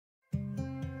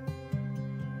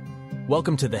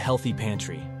Welcome to the Healthy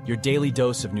Pantry, your daily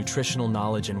dose of nutritional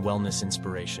knowledge and wellness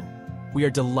inspiration. We are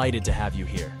delighted to have you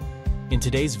here. In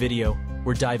today's video,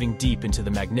 we're diving deep into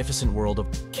the magnificent world of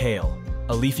kale,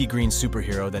 a leafy green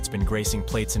superhero that's been gracing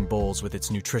plates and bowls with its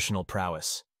nutritional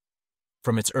prowess.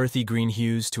 From its earthy green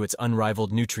hues to its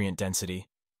unrivaled nutrient density,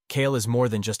 kale is more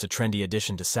than just a trendy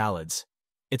addition to salads.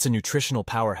 It's a nutritional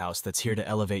powerhouse that's here to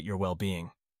elevate your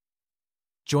well-being.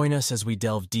 Join us as we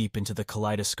delve deep into the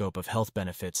kaleidoscope of health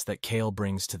benefits that kale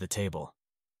brings to the table.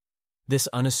 This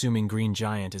unassuming green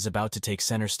giant is about to take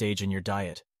center stage in your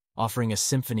diet, offering a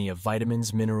symphony of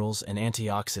vitamins, minerals, and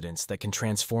antioxidants that can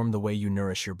transform the way you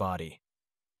nourish your body.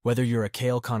 Whether you're a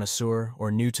kale connoisseur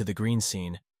or new to the green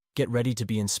scene, get ready to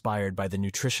be inspired by the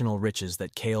nutritional riches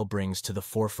that kale brings to the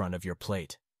forefront of your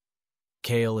plate.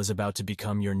 Kale is about to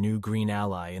become your new green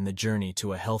ally in the journey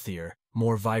to a healthier,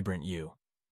 more vibrant you.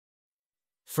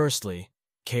 Firstly,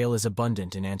 kale is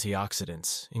abundant in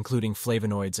antioxidants, including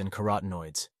flavonoids and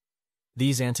carotenoids.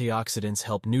 These antioxidants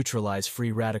help neutralize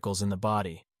free radicals in the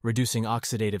body, reducing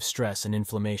oxidative stress and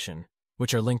inflammation,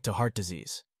 which are linked to heart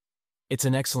disease. It's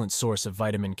an excellent source of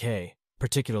vitamin K,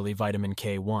 particularly vitamin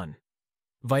K1.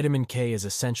 Vitamin K is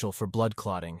essential for blood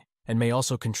clotting and may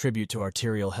also contribute to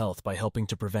arterial health by helping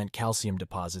to prevent calcium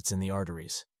deposits in the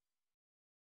arteries.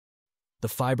 The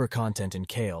fiber content in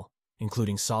kale,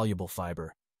 including soluble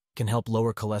fiber, can help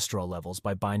lower cholesterol levels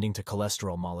by binding to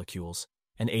cholesterol molecules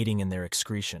and aiding in their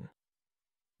excretion.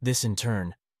 This, in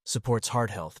turn, supports heart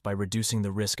health by reducing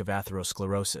the risk of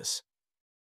atherosclerosis.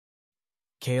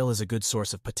 Kale is a good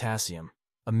source of potassium,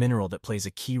 a mineral that plays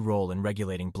a key role in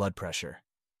regulating blood pressure.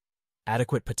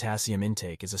 Adequate potassium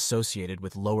intake is associated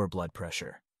with lower blood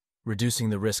pressure, reducing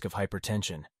the risk of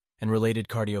hypertension and related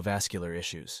cardiovascular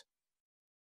issues.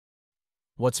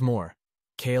 What's more,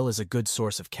 kale is a good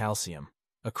source of calcium,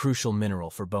 a crucial mineral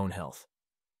for bone health.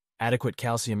 Adequate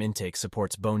calcium intake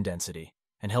supports bone density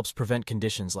and helps prevent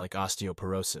conditions like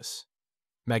osteoporosis.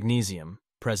 Magnesium,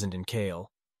 present in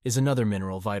kale, is another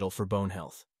mineral vital for bone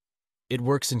health. It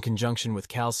works in conjunction with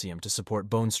calcium to support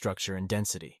bone structure and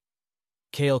density.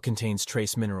 Kale contains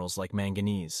trace minerals like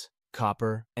manganese,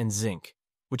 copper, and zinc,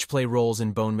 which play roles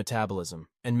in bone metabolism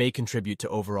and may contribute to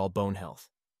overall bone health.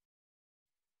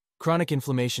 Chronic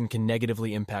inflammation can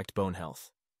negatively impact bone health.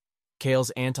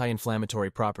 Kale's anti-inflammatory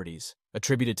properties,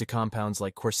 attributed to compounds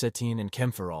like quercetin and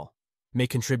camphorol, may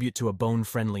contribute to a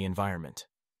bone-friendly environment.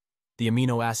 The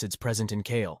amino acids present in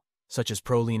kale, such as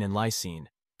proline and lysine,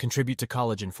 contribute to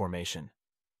collagen formation.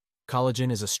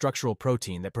 Collagen is a structural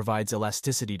protein that provides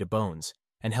elasticity to bones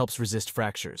and helps resist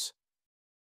fractures.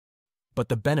 But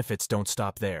the benefits don't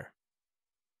stop there.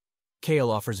 Kale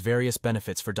offers various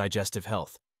benefits for digestive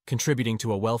health, contributing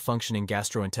to a well-functioning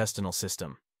gastrointestinal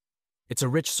system. It's a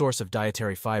rich source of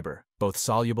dietary fiber, both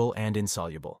soluble and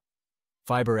insoluble.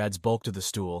 Fiber adds bulk to the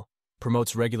stool,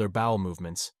 promotes regular bowel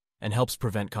movements, and helps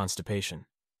prevent constipation.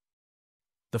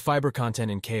 The fiber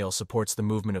content in kale supports the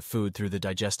movement of food through the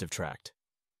digestive tract.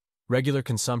 Regular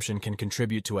consumption can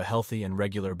contribute to a healthy and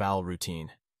regular bowel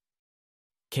routine.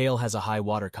 Kale has a high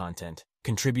water content,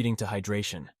 contributing to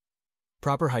hydration.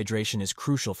 Proper hydration is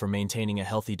crucial for maintaining a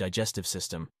healthy digestive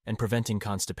system and preventing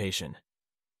constipation.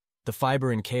 The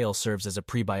fiber in kale serves as a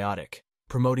prebiotic,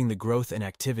 promoting the growth and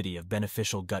activity of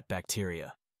beneficial gut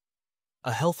bacteria.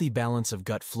 A healthy balance of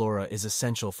gut flora is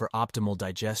essential for optimal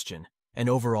digestion and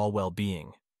overall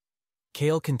well-being.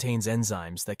 Kale contains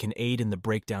enzymes that can aid in the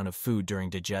breakdown of food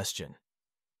during digestion.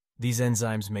 These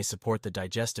enzymes may support the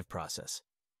digestive process,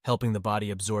 helping the body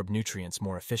absorb nutrients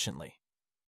more efficiently.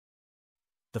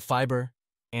 The fiber,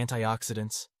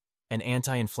 antioxidants, and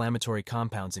anti-inflammatory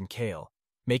compounds in kale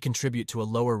may contribute to a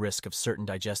lower risk of certain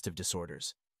digestive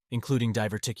disorders, including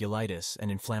diverticulitis and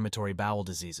inflammatory bowel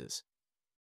diseases.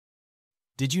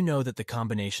 Did you know that the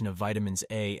combination of vitamins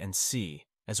A and C,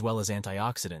 as well as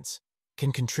antioxidants,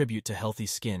 can contribute to healthy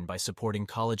skin by supporting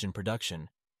collagen production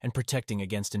and protecting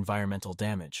against environmental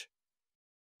damage?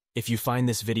 If you find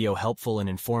this video helpful and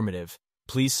informative,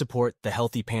 please support the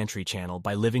Healthy Pantry channel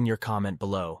by leaving your comment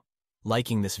below,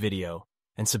 liking this video,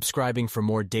 and subscribing for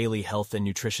more daily health and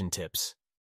nutrition tips.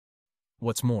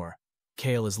 What's more,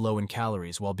 kale is low in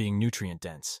calories while being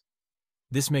nutrient-dense.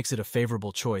 This makes it a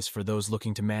favorable choice for those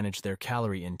looking to manage their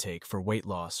calorie intake for weight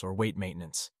loss or weight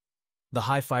maintenance. The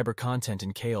high fiber content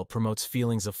in kale promotes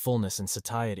feelings of fullness and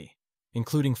satiety.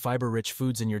 Including fiber-rich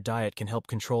foods in your diet can help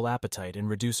control appetite and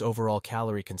reduce overall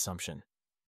calorie consumption.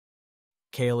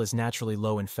 Kale is naturally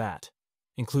low in fat.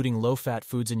 Including low-fat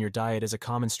foods in your diet is a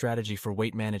common strategy for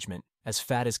weight management, as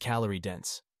fat is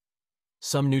calorie-dense.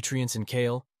 Some nutrients in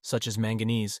kale, such as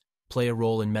manganese, play a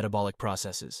role in metabolic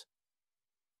processes.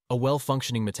 A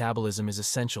well-functioning metabolism is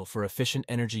essential for efficient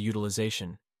energy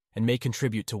utilization and may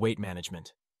contribute to weight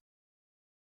management.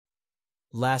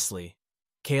 Lastly,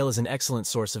 kale is an excellent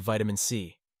source of vitamin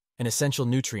C, an essential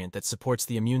nutrient that supports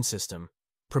the immune system,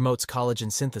 promotes collagen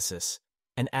synthesis,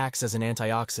 and acts as an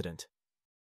antioxidant.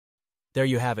 There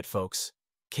you have it, folks.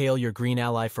 Kale, your green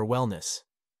ally for wellness.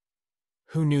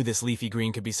 Who knew this leafy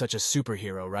green could be such a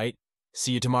superhero, right?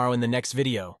 See you tomorrow in the next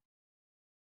video.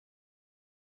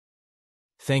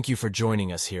 Thank you for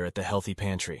joining us here at the Healthy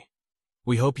Pantry.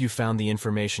 We hope you found the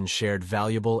information shared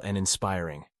valuable and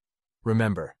inspiring.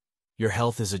 Remember, your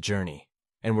health is a journey,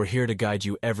 and we're here to guide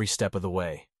you every step of the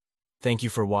way. Thank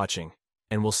you for watching,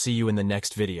 and we'll see you in the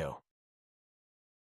next video.